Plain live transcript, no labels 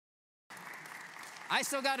I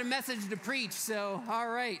still got a message to preach, so all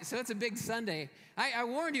right. So it's a big Sunday. I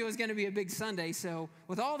warned you it was going to be a big Sunday. So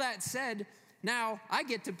with all that said, now I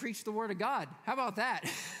get to preach the word of God. How about that?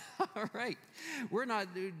 All right.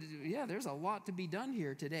 There's a lot to be done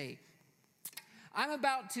here today. I'm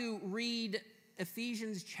about to read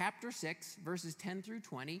Ephesians chapter 6, verses 10 through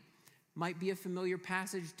 20. Might be a familiar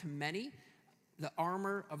passage to many, the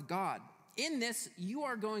armor of God. In this, you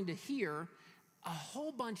are going to hear a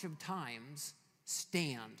whole bunch of times,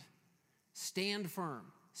 stand firm,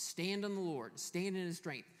 stand in the Lord, stand in his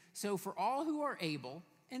strength. So for all who are able,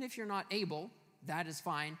 and if you're not able, that is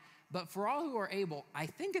fine, but for all who are able, I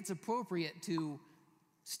think it's appropriate to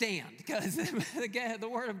stand, because the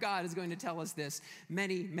word of God is going to tell us this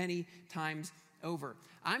many, many times over.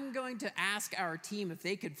 I'm going to ask our team if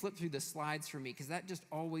they could flip through the slides for me, because that just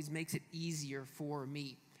always makes it easier for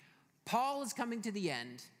me. Paul is coming to the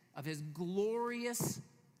end of his glorious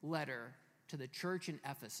letter to the church in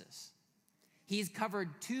Ephesus. He's covered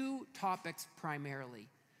two topics primarily.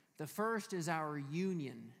 The first is our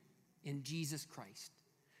union in Jesus Christ,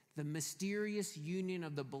 the mysterious union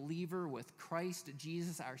of the believer with Christ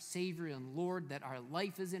Jesus, our Savior and Lord, that our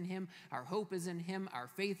life is in him, our hope is in him, our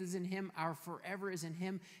faith is in him, our forever is in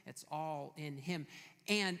him. It's all in him.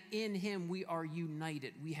 And in him we are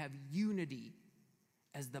united. We have unity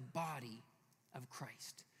as the body of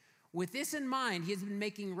Christ. With this in mind, he has been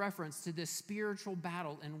making reference to this spiritual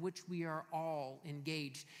battle in which we are all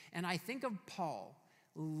engaged. And I think of Paul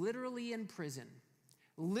literally in prison,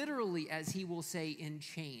 literally, as he will say, in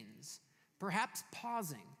chains, perhaps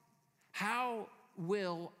pausing. How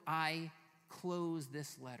will I close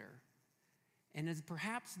this letter? And as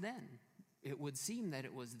perhaps then, it would seem that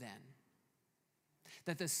it was then,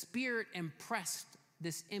 that the Spirit impressed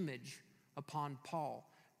this image upon Paul,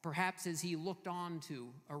 perhaps as he looked on to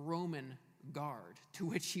a Roman guard to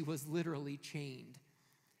which he was literally chained.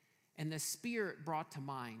 And the Spirit brought to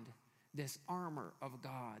mind this armor of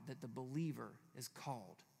God that the believer is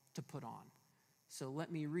called to put on. So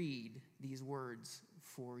let me read these words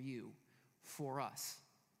for you, for us,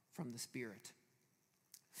 from the Spirit.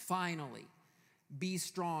 Finally, be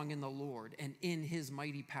strong in the Lord and in his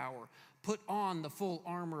mighty power. Put on the full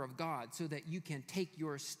armor of God so that you can take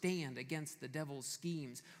your stand against the devil's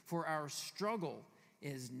schemes. For our struggle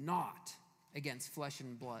is not against flesh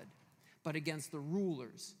and blood, but against the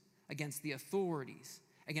rulers, against the authorities,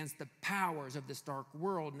 against the powers of this dark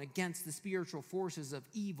world, and against the spiritual forces of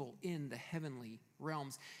evil in the heavenly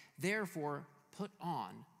realms. Therefore, put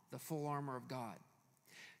on the full armor of God,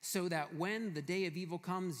 so that when the day of evil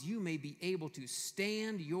comes, you may be able to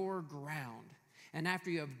stand your ground. And after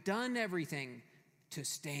you have done everything, to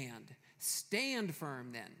stand. Stand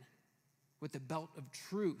firm then, with the belt of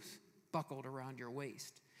truth buckled around your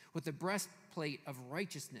waist, with the breastplate of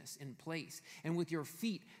righteousness in place, and with your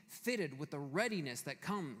feet fitted with the readiness that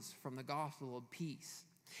comes from the gospel of peace.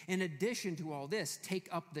 In addition to all this, take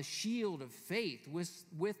up the shield of faith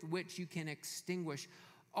with which you can extinguish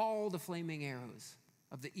all the flaming arrows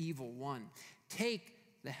of the evil one. Take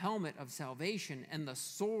the helmet of salvation and the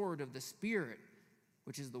sword of the Spirit,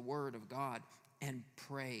 which is the word of God, and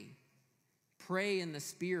pray. Pray in the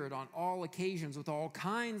Spirit on all occasions with all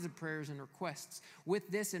kinds of prayers and requests. With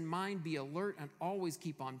this in mind, be alert and always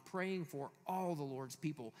keep on praying for all the Lord's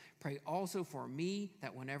people. Pray also for me,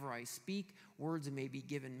 that whenever I speak, words may be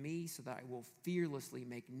given me, so that I will fearlessly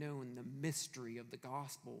make known the mystery of the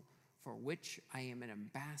gospel, for which I am an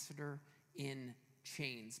ambassador in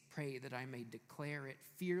chains. Pray that I may declare it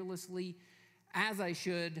fearlessly as I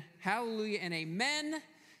should. Hallelujah and amen.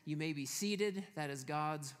 You may be seated. That is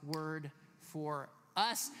God's word for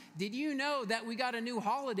us. Did you know that we got a new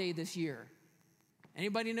holiday this year?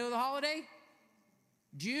 Anybody know the holiday?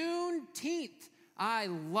 Juneteenth. I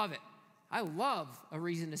love it. I love a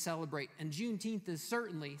reason to celebrate, and Juneteenth is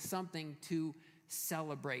certainly something to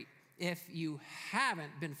celebrate. If you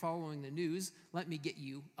haven't been following the news, let me get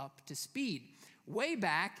you up to speed. Way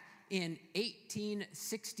back in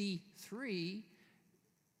 1863,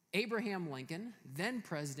 Abraham Lincoln, then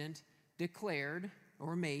president, declared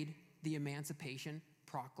or made the Emancipation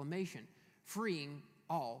Proclamation, freeing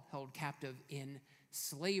all held captive in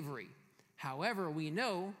slavery. However, we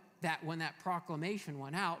know that when that proclamation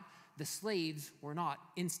went out, the slaves were not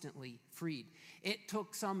instantly freed. It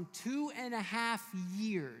took some 2.5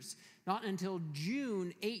 years, not until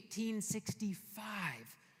June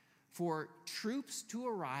 1865, for troops to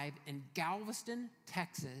arrive in Galveston,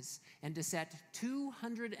 Texas, and to set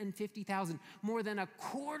 250,000, more than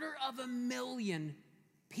 250,000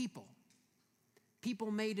 people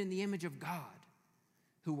made in the image of God,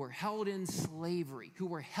 who were held in slavery, who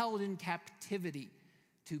were held in captivity,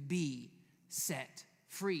 to be set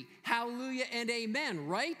free. Hallelujah and amen,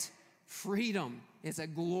 right? Freedom is a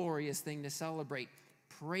glorious thing to celebrate.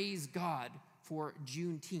 Praise God for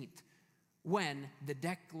Juneteenth, when the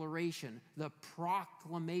declaration, the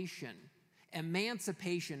proclamation,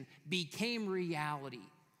 emancipation became reality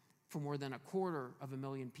for more than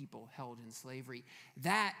 250,000 people held in slavery.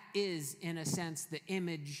 That is, in a sense, the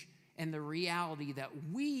image and the reality that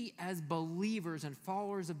we as believers and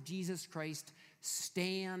followers of Jesus Christ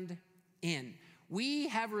stand in. We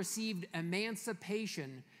have received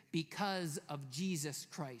emancipation because of Jesus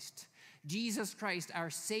Christ. Jesus Christ, our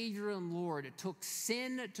Savior and Lord, took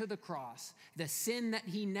sin to the cross, the sin that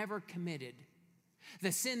he never committed,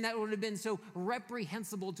 the sin that would have been so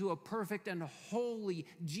reprehensible to a perfect and holy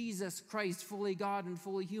Jesus Christ, fully God and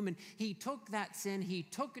fully human. He took that sin, he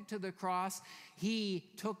took it to the cross, he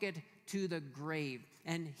took it to the grave,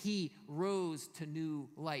 and he rose to new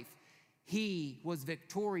life. He was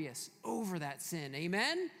victorious over that sin.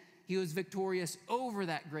 Amen? He was victorious over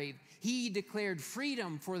that grave. He declared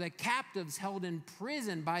freedom for the captives held in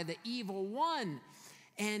prison by the evil one.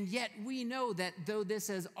 And yet we know that though this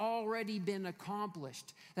has already been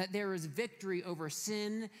accomplished, that there is victory over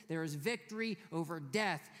sin, there is victory over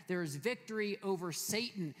death, there is victory over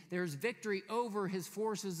Satan, there is victory over his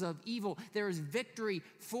forces of evil, there is victory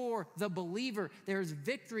for the believer, there is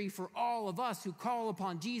victory for all of us who call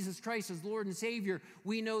upon Jesus Christ as Lord and Savior.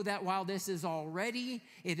 We know that while this is already,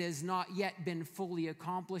 it has not yet been fully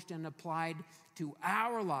accomplished and applied to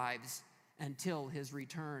our lives until his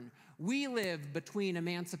return. We live between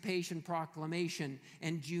Emancipation Proclamation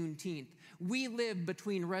and Juneteenth. We live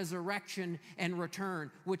between resurrection and return,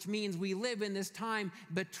 which means we live in this time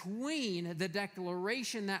between the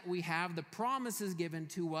declaration that we have, the promises given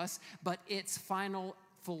to us, but its final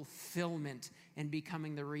fulfillment and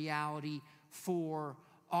becoming the reality for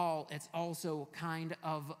all. It's also kind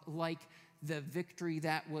of like the victory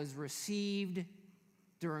that was received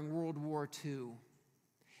during World War II.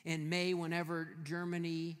 In May, whenever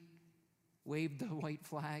Germany waved the white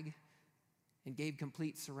flag and gave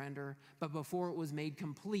complete surrender, but before it was made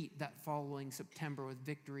complete that following September with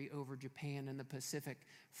victory over Japan and the Pacific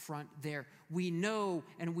front there. We know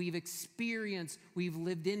and we've experienced, we've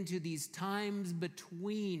lived into these times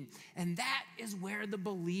between, and that is where the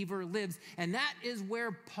believer lives, and that is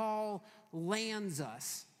where Paul lands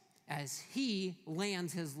us as he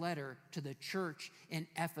lands his letter to the church in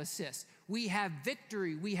Ephesus. We have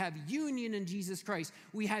victory. We have union in Jesus Christ.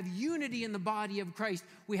 We have unity in the body of Christ.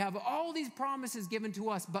 We have all these promises given to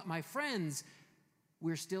us. But my friends,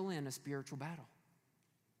 we're still in a spiritual battle.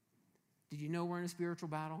 Did you know we're in a spiritual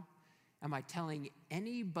battle? Am I telling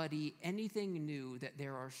anybody anything new that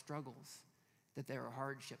there are struggles, that there are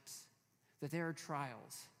hardships, that there are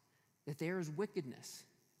trials, that there is wickedness,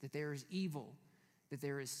 that there is evil, that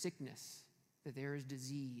there is sickness, that there is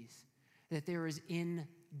disease, that there is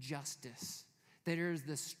injustice, that there is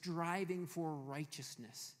the striving for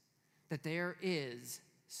righteousness, that there is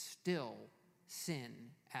still sin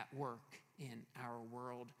at work in our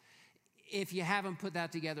world. If you haven't put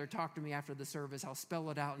that together, talk to me after the service. I'll spell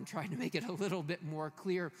it out and try to make it a little bit more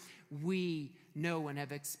clear. We know and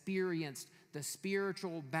have experienced the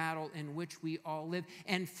spiritual battle in which we all live.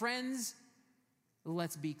 And friends,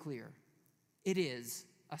 let's be clear. It is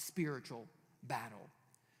a spiritual battle.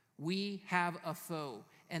 We have a foe,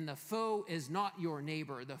 and the foe is not your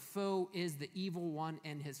neighbor. The foe is the evil one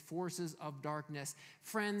and his forces of darkness.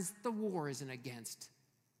 Friends, the war isn't against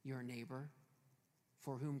your neighbor,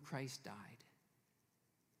 for whom Christ died,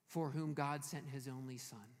 for whom God sent his only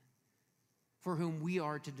Son, for whom we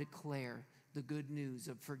are to declare the good news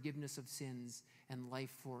of forgiveness of sins and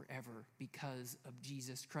life forever because of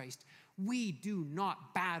Jesus Christ. We do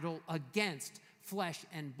not battle against flesh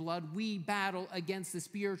and blood. We battle against the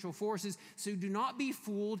spiritual forces. So do not be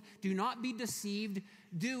fooled. Do not be deceived.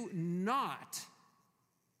 Do not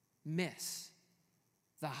miss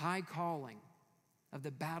the high calling of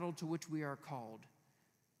the battle to which we are called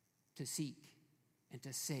to seek and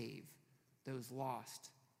to save those lost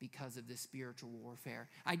because of this spiritual warfare.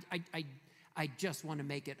 I just want to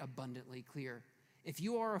make it abundantly clear. If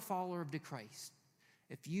you are a follower of Christ,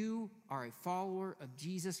 if you are a follower of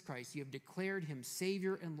Jesus Christ, you have declared him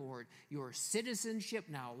Savior and Lord, your citizenship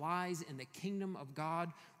now lies in the kingdom of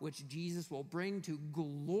God, which Jesus will bring to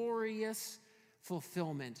glorious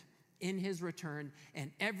fulfillment in his return,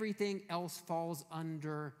 and everything else falls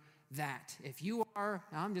under that. If you are,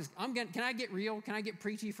 can I get real? Can I get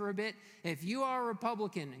preachy for a bit? If you are a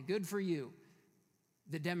Republican, good for you.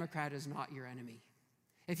 The Democrat is not your enemy.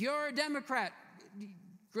 If you're a Democrat,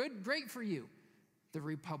 good, great for you. The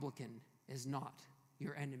Republican is not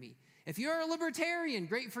your enemy. If you're a libertarian,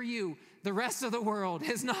 great for you. The rest of the world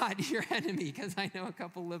is not your enemy, because I know a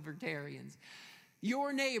couple libertarians.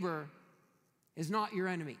 Your neighbor is not your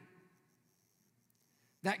enemy.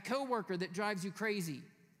 That coworker that drives you crazy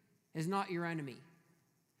is not your enemy.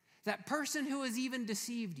 That person who has even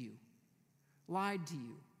deceived you, lied to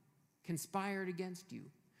you, conspired against you,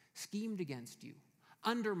 schemed against you,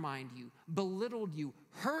 undermined you, belittled you,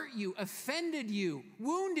 hurt you, offended you,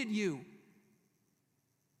 wounded you,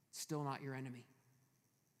 still not your enemy.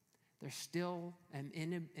 They're still an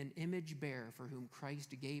image bearer for whom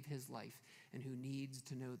Christ gave his life and who needs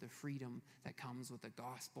to know the freedom that comes with the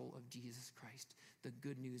gospel of Jesus Christ, the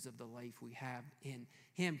good news of the life we have in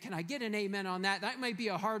him. Can I get an amen on that? That might be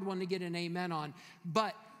a hard one to get an amen on,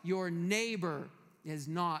 but your neighbor is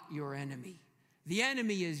not your enemy. The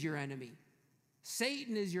enemy is your enemy.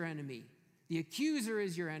 Satan is your enemy. The accuser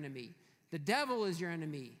is your enemy. The devil is your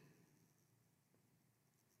enemy.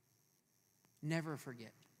 Never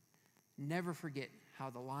forget how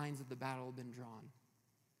the lines of the battle have been drawn.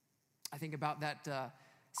 I think about that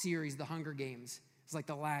series, The Hunger Games. It's like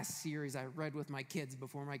the last series I read with my kids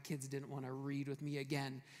before my kids didn't want to read with me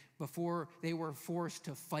again, before they were forced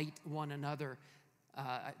to fight one another.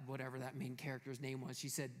 Whatever that main character's name was, she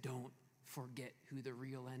said, don't forget who the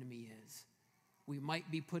real enemy is. We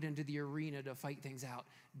might be put into the arena to fight things out.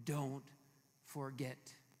 Don't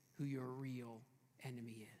forget who your real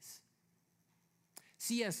enemy is.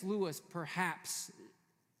 C.S. Lewis perhaps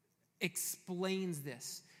explains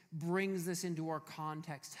this, brings this into our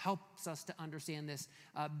context, helps us to understand this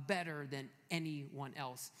better than anyone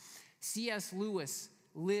else. C.S. Lewis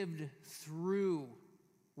lived through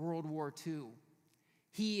World War II.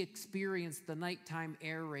 He experienced the nighttime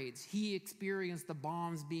air raids. He experienced the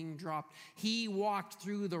bombs being dropped. He walked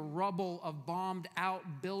through the rubble of bombed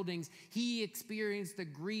out buildings. He experienced the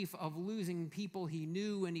grief of losing people he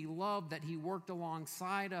knew and he loved, that he worked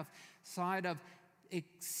alongside of.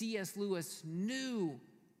 C.S. Lewis knew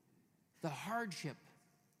the hardship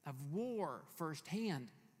of war firsthand.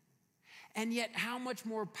 And yet, how much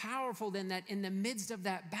more powerful than that, in the midst of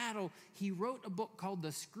that battle, he wrote a book called The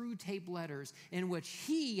Screwtape Letters, in which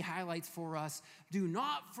he highlights for us, do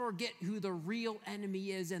not forget who the real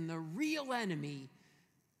enemy is. And the real enemy,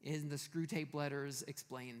 in the Screwtape Letters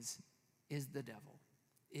explains, is the devil,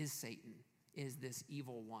 is Satan, is this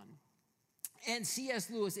evil one. And C.S.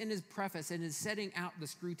 Lewis, in his preface and is setting out the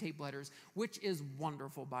Screwtape Letters, which is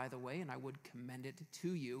wonderful, by the way, and I would commend it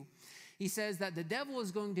to you, he says that the devil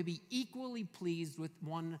is going to be equally pleased with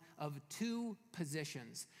one of two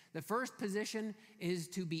positions. The first position is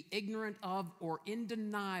to be ignorant of or in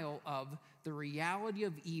denial of the reality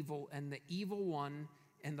of evil and the evil one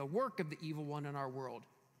and the work of the evil one in our world.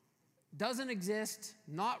 Doesn't exist,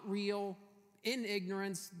 not real, in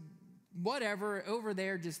ignorance, whatever, over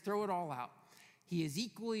there, just throw it all out. He is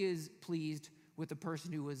equally as pleased with the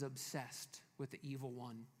person who is obsessed with the evil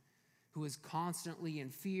one, who is constantly in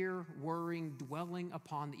fear, worrying, dwelling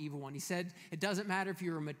upon the evil one. He said, it doesn't matter if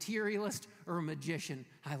you're a materialist or a magician.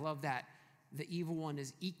 I love that. The evil one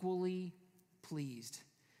is equally pleased,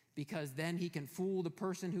 because then he can fool the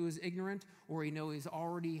person who is ignorant, or he knows he's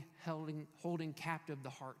already holding captive the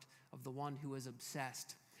heart of the one who is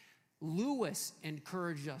obsessed. Lewis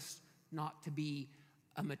encouraged us not to be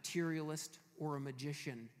a materialist or a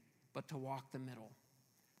magician, but to walk the middle.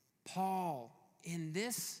 Paul, in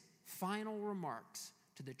this final remarks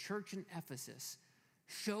to the church in Ephesus,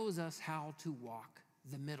 shows us how to walk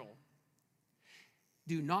the middle.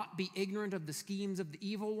 Do not be ignorant of the schemes of the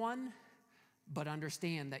evil one, but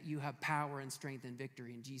understand that you have power and strength and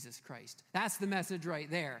victory in Jesus Christ. That's the message right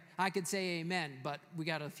there. I could say amen, but we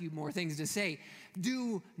got a few more things to say.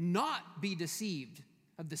 Do not be deceived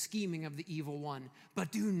of the scheming of the evil one,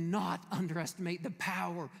 but do not underestimate the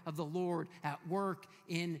power of the Lord at work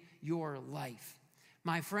in your life.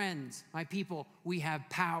 My friends, my people, we have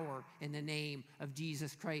power in the name of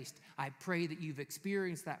Jesus Christ. I pray that you've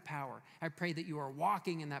experienced that power. I pray that you are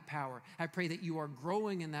walking in that power. I pray that you are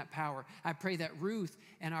growing in that power. I pray that Ruth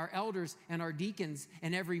and our elders and our deacons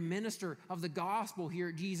and every minister of the gospel here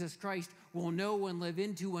at Jesus Christ will know and live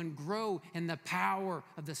into and grow in the power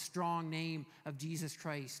of the strong name of Jesus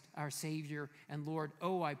Christ, our Savior and Lord.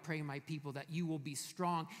 Oh, I pray, my people, that you will be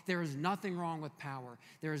strong. There is nothing wrong with power.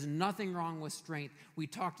 There is nothing wrong with strength. We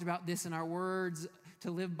talked about this in our Words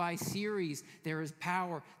to Live By series. There is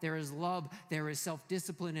power, there is love, there is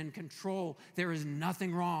self-discipline and control. There is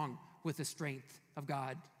nothing wrong with the strength of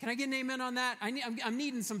God. Can I get an amen on that? I'm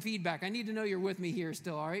needing some feedback. I need to know you're with me here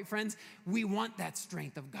still, all right, friends? We want that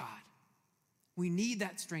strength of God. We need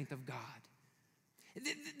that strength of God.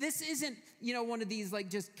 This isn't, one of these like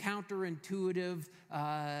just counterintuitive,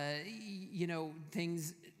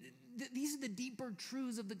 things. These are the deeper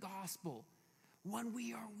truths of the gospel. When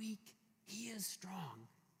we are weak, he is strong.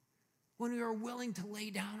 When we are willing to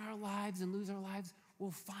lay down our lives and lose our lives,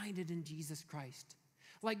 we'll find it in Jesus Christ.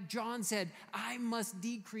 Like John said, I must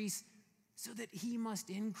decrease so that he must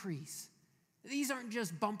increase. These aren't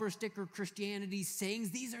just bumper sticker Christianity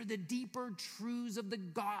sayings. These are the deeper truths of the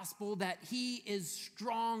gospel that he is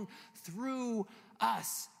strong through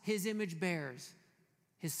us, his image bearers,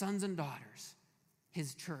 his sons and daughters,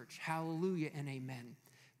 his church. Hallelujah and amen.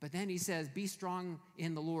 But then he says, be strong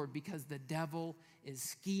in the Lord because the devil is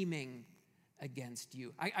scheming against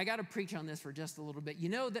you. I got to preach on this for just a little bit. You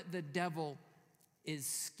know that the devil is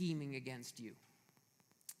scheming against you.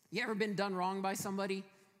 You ever been done wrong by somebody?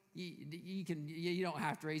 You don't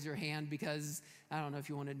have to raise your hand because I don't know if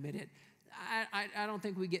you want to admit it. I don't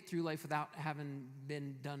think we get through life without having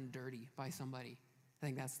been done dirty by somebody. I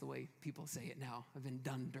think that's the way people say it now. I've been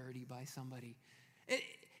done dirty by somebody.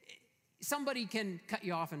 Somebody can cut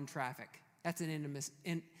you off in traffic. That's an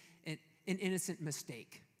innocent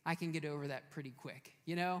mistake. I can get over that pretty quick,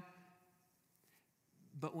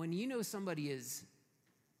 But when you know somebody is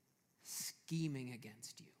scheming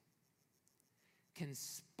against you,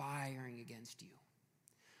 conspiring against you,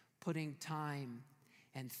 putting time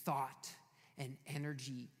and thought and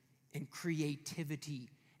energy and creativity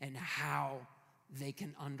and how they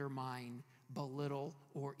can undermine, belittle,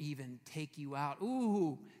 or even take you out.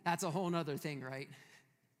 Ooh, that's a whole nother thing, right?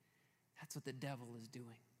 That's what the devil is doing.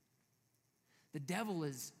 The devil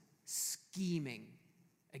is scheming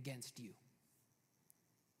against you.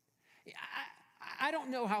 I don't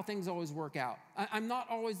know how things always work out. I'm not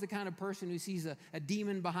always the kind of person who sees a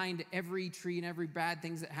demon behind every tree and every bad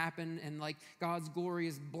things that happen and like God's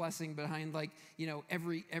glorious blessing behind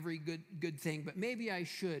every good thing. But maybe I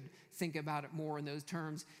should think about it more in those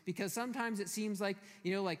terms because sometimes it seems like,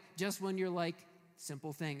 just when you're like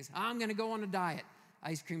simple things. I'm going to go on a diet.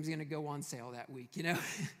 Ice cream's going to go on sale that week,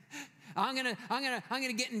 I'm going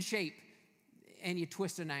to get in shape and you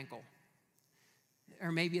twist an ankle.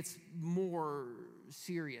 Or maybe it's more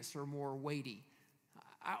serious or more weighty.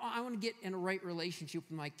 I want to get in a right relationship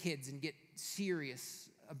with my kids and get serious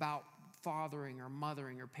about fathering or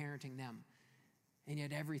mothering or parenting them. And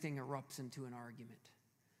yet everything erupts into an argument.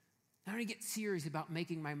 I want to get serious about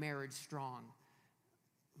making my marriage strong.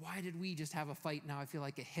 Why did we just have a fight? Now I feel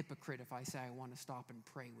like a hypocrite if I say I want to stop and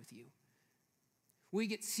pray with you. We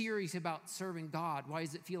get serious about serving God. Why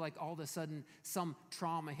does it feel like all of a sudden some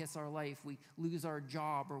trauma hits our life? We lose our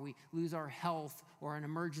job or we lose our health or an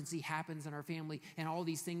emergency happens in our family and all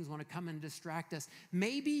these things want to come and distract us.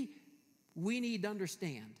 Maybe we need to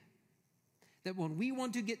understand that when we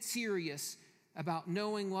want to get serious about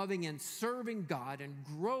knowing, loving, and serving God and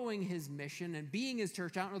growing his mission and being his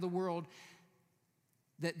church out into the world,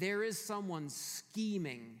 that there is someone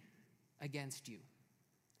scheming against you.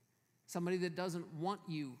 Somebody that doesn't want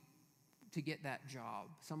you to get that job.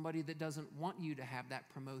 Somebody that doesn't want you to have that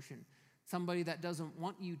promotion. Somebody that doesn't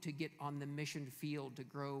want you to get on the mission field to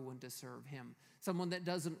grow and to serve him. Someone that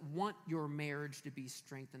doesn't want your marriage to be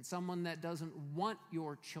strengthened. Someone that doesn't want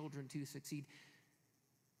your children to succeed.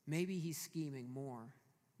 Maybe he's scheming more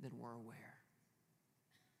than we're aware.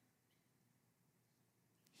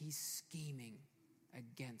 He's scheming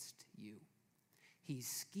against you. He's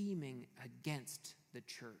scheming against the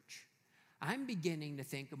church. I'm beginning to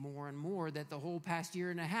think more and more that the whole past year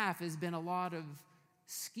and a half has been a lot of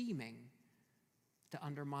scheming to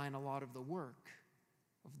undermine a lot of the work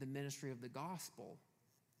of the ministry of the gospel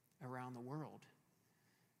around the world.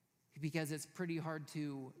 Because it's pretty hard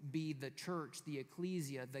to be the church, the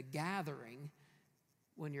ecclesia, the gathering,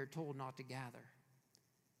 when you're told not to gather.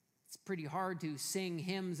 It's pretty hard to sing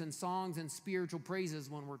hymns and songs and spiritual praises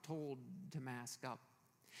when we're told to mask up.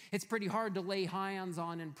 It's pretty hard to lay hands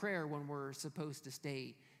on in prayer when we're supposed to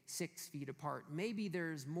stay 6 feet apart. Maybe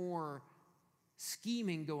there's more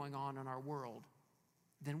scheming going on in our world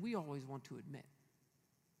than we always want to admit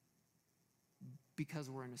because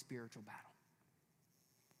we're in a spiritual battle.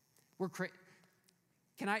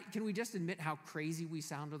 Can we just admit how crazy we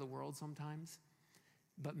sound to the world sometimes?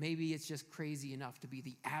 But maybe it's just crazy enough to be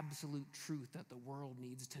the absolute truth that the world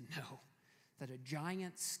needs to know. That a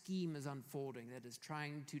giant scheme is unfolding that is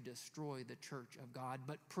trying to destroy the church of God.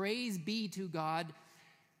 But praise be to God,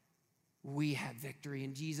 we have victory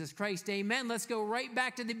in Jesus Christ. Amen. Let's go right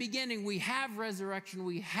back to the beginning. We have resurrection.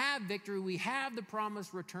 We have victory. We have the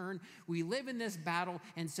promised return. We live in this battle,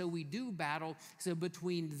 and so we do battle. So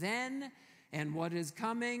between then and what is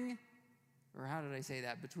coming, or how did I say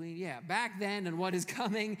that? Back then and what is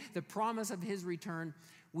coming, the promise of his return,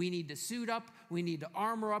 we need to suit up, we need to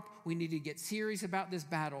armor up, we need to get serious about this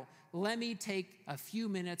battle. Let me take a few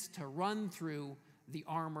minutes to run through the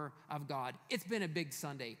armor of God. It's been a big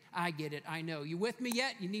Sunday. I get it, I know. You with me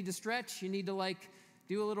yet? You need to stretch, you need to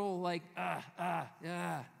do a little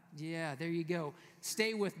yeah, there you go.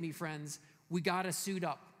 Stay with me, friends. We got to suit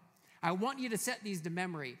up. I want you to set these to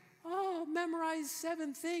memory. Oh, memorize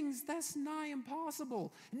 7 things. That's nigh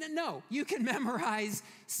impossible. No, you can memorize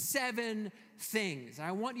 7 things.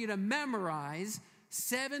 I want you to memorize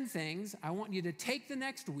 7 things. I want you to take the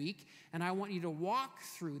next week, and I want you to walk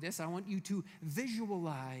through this. I want you to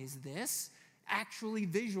visualize this. Actually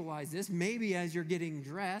visualize this, maybe as you're getting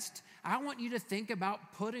dressed. I want you to think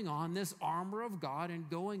about putting on this armor of God and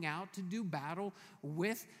going out to do battle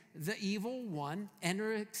with the evil one and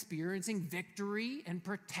are experiencing victory and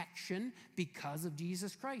protection because of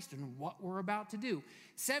Jesus Christ and what we're about to do.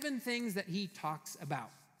 7 things that he talks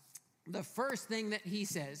about. The first thing that he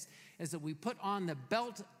says is that we put on the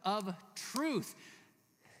belt of truth.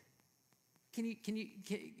 Can you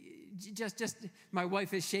just my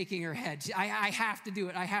wife is shaking her head. I have to do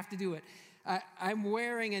it. I'm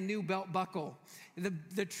wearing a new belt buckle.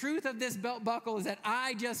 The truth of this belt buckle is that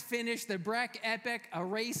I just finished the Breck Epic, a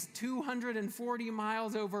race 240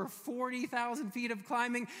 miles over 40,000 feet of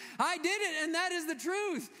climbing. I did it, and that is the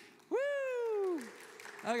truth. Woo!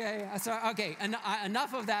 Okay,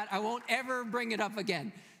 enough of that. I won't ever bring it up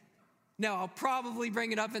again. No, I'll probably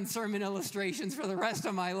bring it up in sermon illustrations for the rest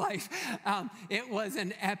of my life. It was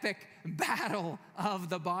an epic battle of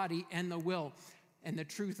the body and the will. And the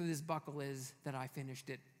truth of this buckle is that I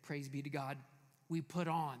finished it. Praise be to God. We put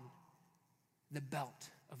on the belt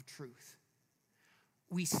of truth.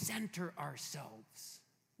 We center ourselves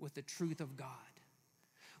with the truth of God.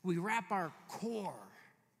 We wrap our core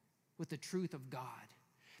with the truth of God.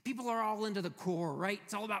 People are all into the core, right?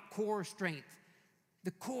 It's all about core strength.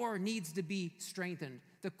 The core needs to be strengthened.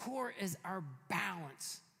 The core is our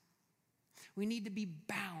balance. We need to be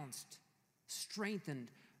balanced, strengthened.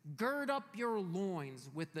 Gird up your loins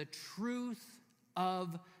with the truth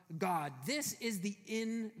of God. This is the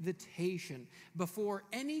invitation. Before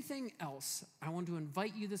anything else, I want to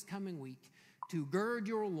invite you this coming week to gird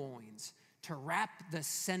your loins, to wrap the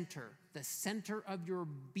center of your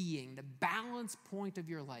being, the balance point of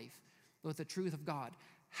your life with the truth of God.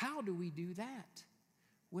 How do we do that?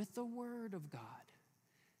 With the Word of God.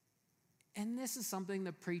 And this is something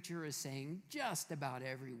the preacher is saying just about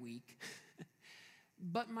every week.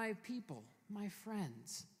 But my people, my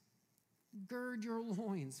friends, gird your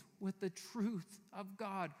loins with the truth of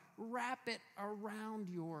God. Wrap it around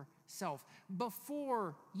yourself.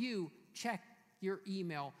 Before you check your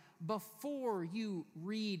email, before you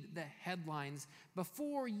read the headlines,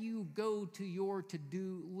 before you go to your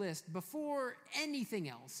to-do list, before anything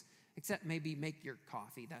else, except maybe make your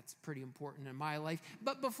coffee. That's pretty important in my life.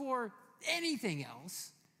 But before anything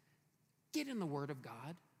else, get in the Word of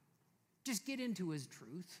God. Just get into his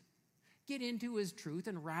truth. Get into his truth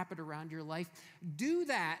and wrap it around your life. Do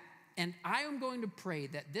that, and I am going to pray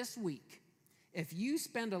that this week, if you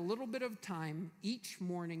spend a little bit of time each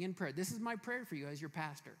morning in prayer, this is my prayer for you as your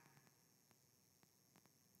pastor.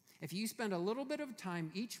 If you spend a little bit of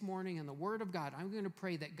time each morning in the Word of God, I'm going to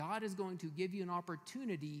pray that God is going to give you an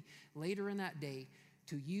opportunity later in that day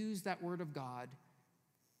to use that Word of God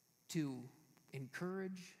to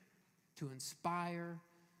encourage, to inspire,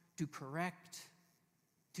 to correct,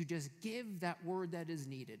 to just give that word that is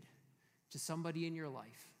needed to somebody in your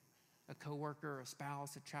life, a coworker, a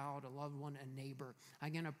spouse, a child, a loved one, a neighbor.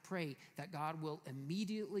 I'm going to pray that God will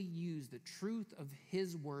immediately use the truth of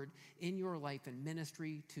his word in your life and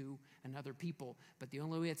ministry to another people. But the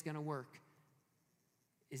only way it's going to work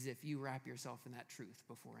is if you wrap yourself in that truth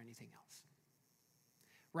before anything else.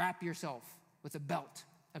 Wrap yourself with a belt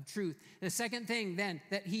of truth. The second thing then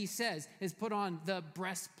that he says is put on the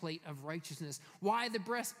breastplate of righteousness. Why the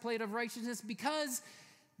breastplate of righteousness? Because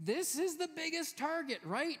this is the biggest target,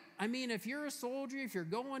 right? I mean, if you're a soldier, if you're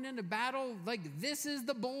going into battle, this is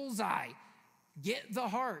the bullseye. Get the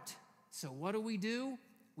heart. So what do?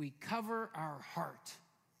 We cover our heart.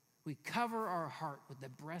 We cover our heart with the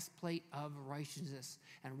breastplate of righteousness.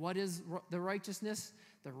 And what is the righteousness?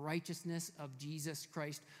 The righteousness of Jesus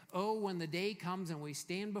Christ. Oh, when the day comes and we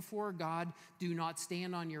stand before God, do not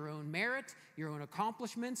stand on your own merit, your own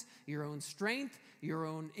accomplishments, your own strength, your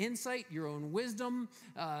own insight, your own wisdom,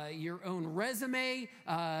 your own resume.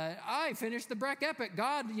 I finished the Breck Epic.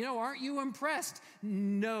 God, aren't you impressed?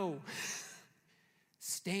 No.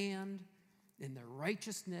 Stand in the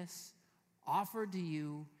righteousness offered to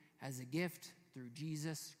you as a gift through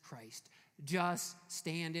Jesus Christ. Just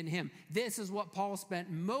stand in him. This is what Paul spent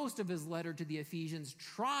most of his letter to the Ephesians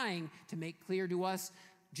trying to make clear to us.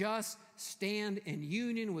 Just stand in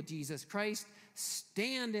union with Jesus Christ.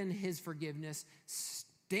 Stand in his forgiveness.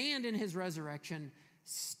 Stand in his resurrection.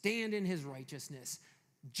 Stand in his righteousness.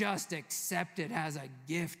 Just accept it as a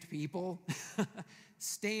gift, people.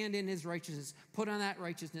 Stand in his righteousness. Put on that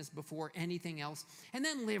righteousness before anything else. And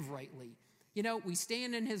then live rightly. We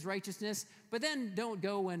stand in his righteousness, but then don't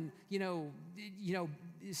go and,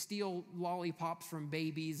 steal lollipops from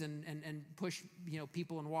babies and push,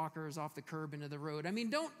 people in walkers off the curb into the road. I mean,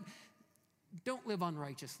 don't live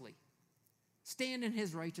unrighteously. Stand in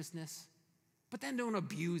his righteousness, but then don't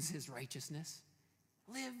abuse his righteousness.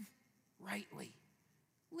 Live rightly.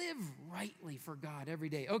 Live rightly for God every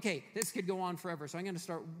day. Okay, this could go on forever, so I'm going to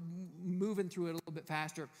start moving through it a little bit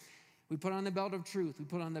faster. We put on the belt of truth. We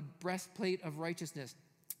put on the breastplate of righteousness.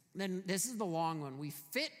 Then this is the long one. We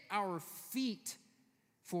fit our feet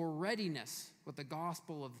for readiness with the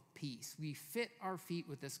gospel of peace. We fit our feet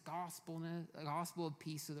with this gospel of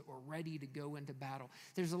peace so that we're ready to go into battle.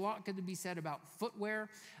 There's a lot to be said about footwear.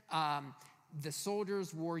 The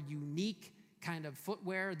soldiers wore unique kind of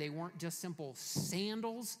footwear. They weren't just simple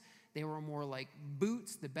sandals. They were more like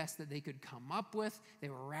boots, the best that they could come up with. They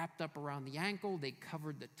were wrapped up around the ankle. They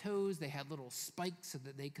covered the toes. They had little spikes so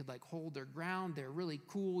that they could hold their ground. They're really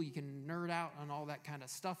cool. You can nerd out on all that kind of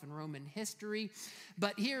stuff in Roman history.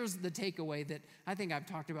 But here's the takeaway that I think I've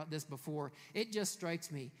talked about this before. It just strikes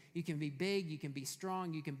me. You can be big. You can be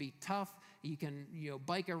strong. You can be tough. You can,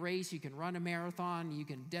 bike a race. You can run a marathon. You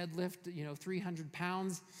can deadlift, 300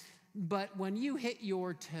 pounds. But when you hit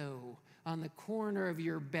your toe on the corner of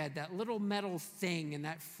your bed, that little metal thing in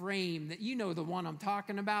that frame that the one I'm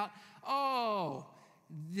talking about,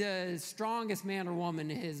 the strongest man or woman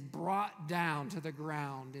is brought down to the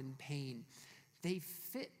ground in pain. They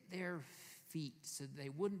fit their feet so they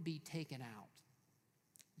wouldn't be taken out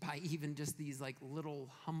by even just these little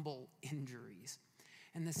humble injuries.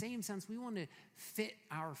 In the same sense, we want to fit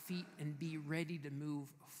our feet and be ready to move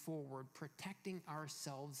forward, protecting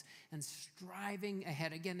ourselves and striving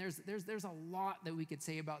ahead. Again, there's a lot that we could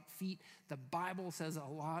say about feet. The Bible says a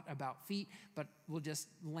lot about feet, but we'll just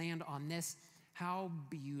land on this. How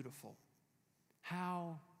beautiful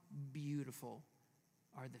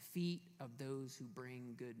are the feet of those who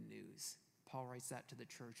bring good news. Paul writes that to the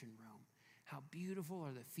church in Rome. How beautiful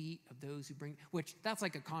are the feet of those who bring, which that's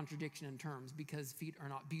like a contradiction in terms because feet are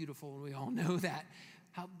not beautiful and we all know that.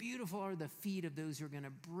 How beautiful are the feet of those who are going to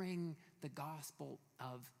bring the gospel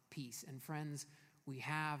of peace. And friends, we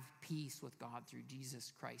have peace with God through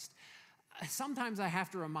Jesus Christ. Sometimes I have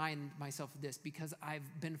to remind myself of this because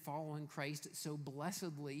I've been following Christ so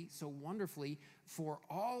blessedly, so wonderfully for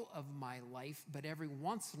all of my life, but every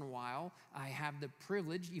once in a while I have the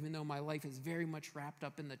privilege, even though my life is very much wrapped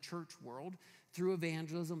up in the church world, through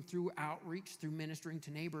evangelism, through outreach, through ministering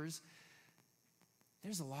to neighbors,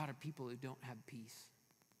 there's a lot of people who don't have peace,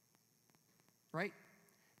 right?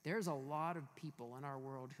 There's a lot of people in our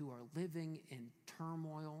world who are living in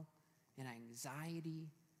turmoil, in anxiety,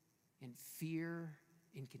 in fear,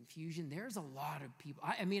 in confusion. There's a lot of people.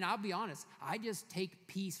 I mean, I'll be honest. I just take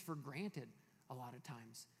peace for granted a lot of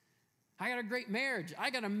times. I got a great marriage. I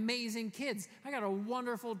got amazing kids. I got a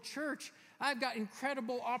wonderful church. I've got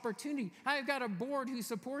incredible opportunity. I've got a board who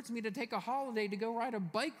supports me to take a holiday to go ride a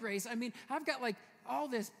bike race. I mean, I've got all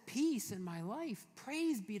this peace in my life.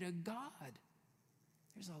 Praise be to God.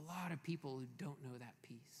 There's a lot of people who don't know that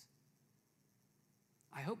peace.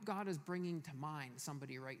 I hope God is bringing to mind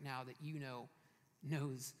somebody right now that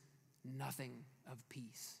knows nothing of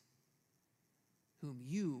peace, whom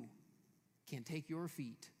you can take your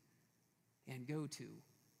feet and go to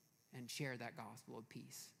and share that gospel of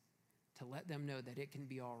peace, to let them know that it can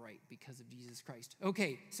be all right because of Jesus Christ.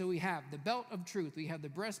 Okay, so we have the belt of truth. We have the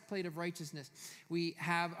breastplate of righteousness. We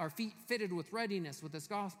have our feet fitted with readiness, with this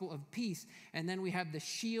gospel of peace. And then we have the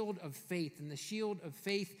shield of faith. And the shield of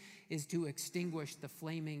faith is to extinguish the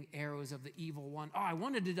flaming arrows of the evil one. I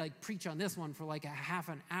wanted to preach on this one for a half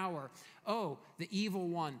an hour. The evil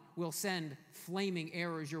one will send flaming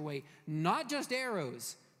arrows your way. Not just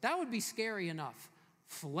arrows. That would be scary enough.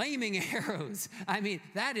 Flaming arrows. I mean,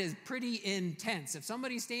 that is pretty intense. If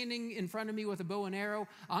somebody's standing in front of me with a bow and arrow,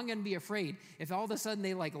 I'm going to be afraid. If all of a sudden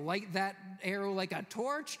they light that arrow like a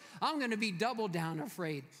torch, I'm going to be double down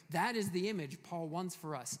afraid. That is the image Paul wants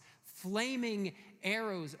for us. Flaming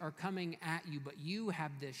arrows are coming at you, but you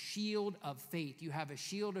have the shield of faith. You have a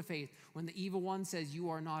shield of faith. When the evil one says you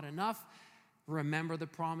are not enough, remember the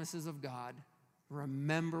promises of God.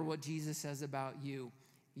 Remember what Jesus says about you.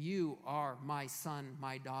 You are my son,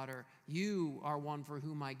 my daughter. You are one for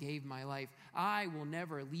whom I gave my life. I will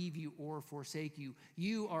never leave you or forsake you.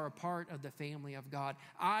 You are a part of the family of God.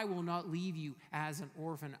 I will not leave you as an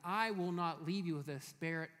orphan. I will not leave you with a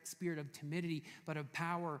spirit of timidity, but of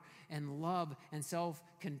power and love and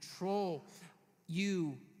self-control.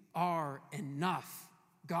 You are enough.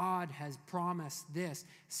 God has promised this.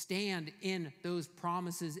 Stand in those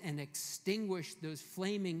promises and extinguish those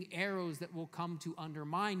flaming arrows that will come to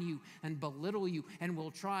undermine you and belittle you and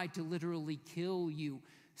will try to literally kill you.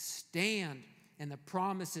 Stand in the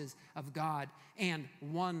promises of God. And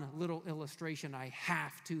one little illustration I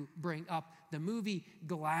have to bring up, the movie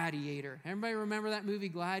Gladiator. Everybody remember that movie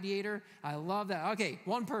Gladiator? I love that. Okay,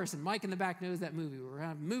 one person, Mike in the back, knows that movie. We're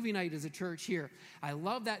having movie night as a church here. I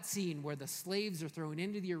love that scene where the slaves are thrown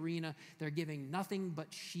into the arena. They're giving nothing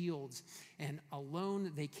but shields. And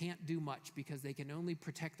alone, they can't do much because they can only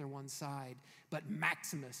protect their one side. But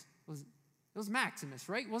Maximus it was Maximus,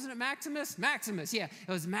 right? Wasn't it Maximus? Maximus, yeah.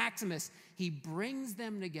 It was Maximus. He brings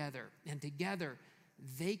them together, and together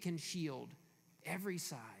they can shield every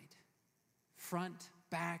side. Front,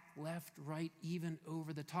 back, left, right, even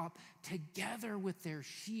over the top. Together with their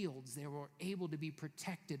shields, they were able to be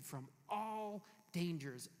protected from all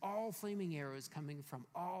dangers, all flaming arrows coming from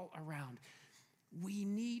all around. We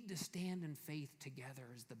need to stand in faith together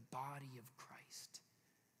as the body of Christ.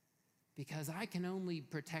 Because I can only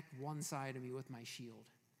protect one side of me with my shield.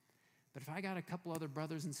 But if I got a couple other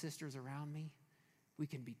brothers and sisters around me, we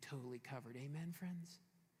can be totally covered. Amen, friends?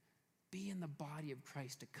 Be in the body of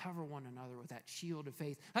Christ to cover one another with that shield of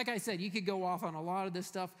faith. Like I said, you could go off on a lot of this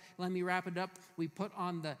stuff. Let me wrap it up. We put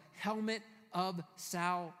on the helmet of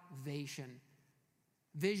salvation.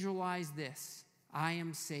 Visualize this. I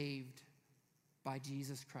am saved by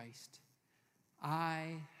Jesus Christ.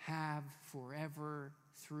 I have forever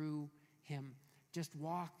through him. Just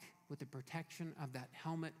walk with the protection of that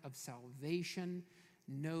helmet of salvation.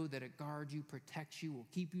 Know that it guards you, protects you, will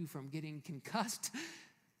keep you from getting concussed.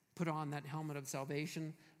 Put on that helmet of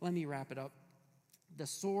salvation. Let me wrap it up. The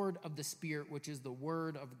sword of the Spirit, which is the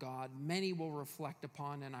word of God, many will reflect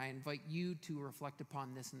upon, and I invite you to reflect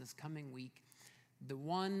upon this in this coming week. The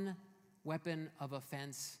one weapon of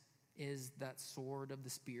offense is that sword of the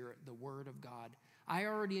Spirit, the word of God. I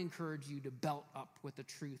already encourage you to belt up with the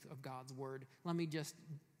truth of God's word. Let me just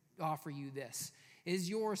offer you this. Is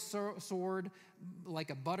your sword like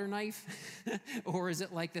a butter knife, or is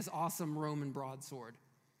it like this awesome Roman broadsword?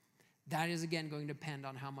 That is, again, going to depend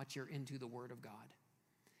on how much you're into the word of God.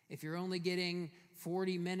 If you're only getting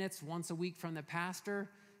 40 minutes once a week from the pastor,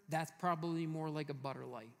 that's probably more like a butter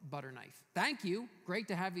knife. Thank you. Great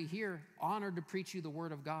to have you here. Honored to preach you the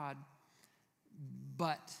word of God.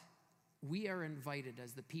 But we are invited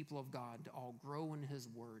as the people of God to all grow in his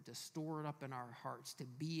word, to store it up in our hearts, to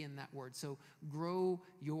be in that word. So grow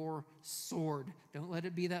your sword. Don't let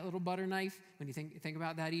it be that little butter knife. When you think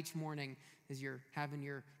about that each morning as you're having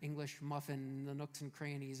your English muffin, the nooks and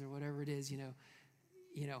crannies or whatever it is, you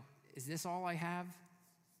know, is this all I have?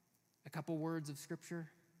 A couple words of scripture?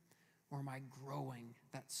 Or am I growing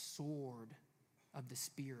that sword of the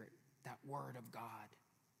Spirit, that word of God,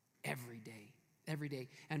 every day? Every day.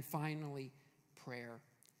 And finally, prayer.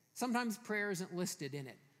 Sometimes prayer isn't listed in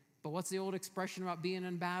it. But what's the old expression about being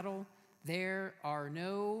in battle? There are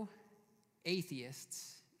no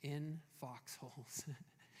atheists in foxholes.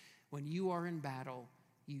 When you are in battle,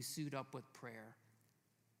 you suit up with prayer.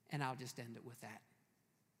 And I'll just end it with that.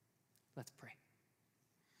 Let's pray.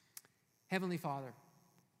 Heavenly Father,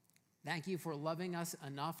 thank you for loving us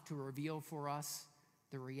enough to reveal for us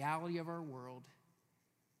the reality of our world.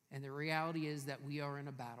 And the reality is that we are in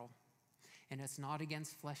a battle. And it's not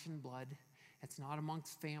against flesh and blood. It's not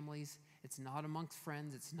amongst families. It's not amongst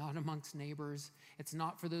friends. It's not amongst neighbors. It's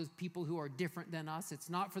not for those people who are different than us. It's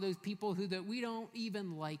not for those people that we don't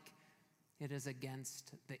even like. It is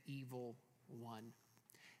against the evil one.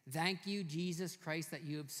 Thank you, Jesus Christ, that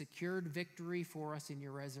you have secured victory for us in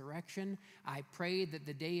your resurrection. I pray that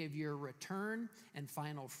the day of your return and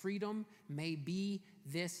final freedom may be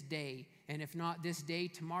this day. And if not this day,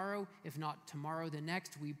 tomorrow, if not tomorrow, the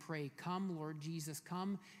next, we pray, come, Lord Jesus,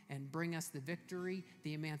 come and bring us the victory,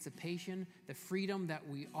 the emancipation, the freedom that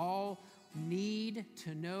we all need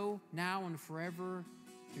to know now and forever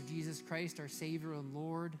through Jesus Christ, our Savior and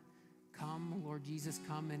Lord. Come, Lord Jesus,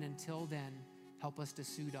 come. And until then, help us to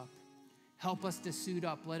suit up. Help us to suit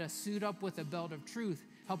up. Let us suit up with a belt of truth.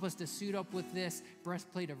 Help us to suit up with this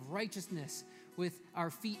breastplate of righteousness, with our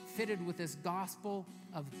feet fitted with this gospel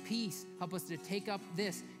of peace. Help us to take up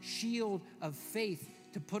this shield of faith,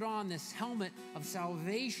 to put on this helmet of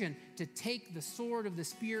salvation, to take the sword of the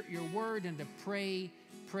Spirit, your word, and to pray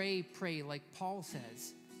pray like Paul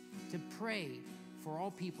says, to pray for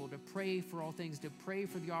all people, to pray for all things, to pray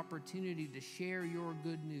for the opportunity to share your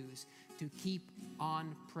good news, to keep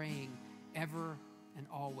on praying ever and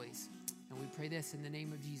always. And we pray this in the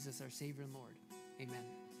name of Jesus, our Savior and Lord. Amen.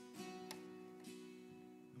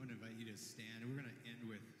 I'm going to invite you to stand, and we're going to end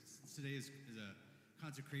with, today is a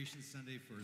consecration Sunday for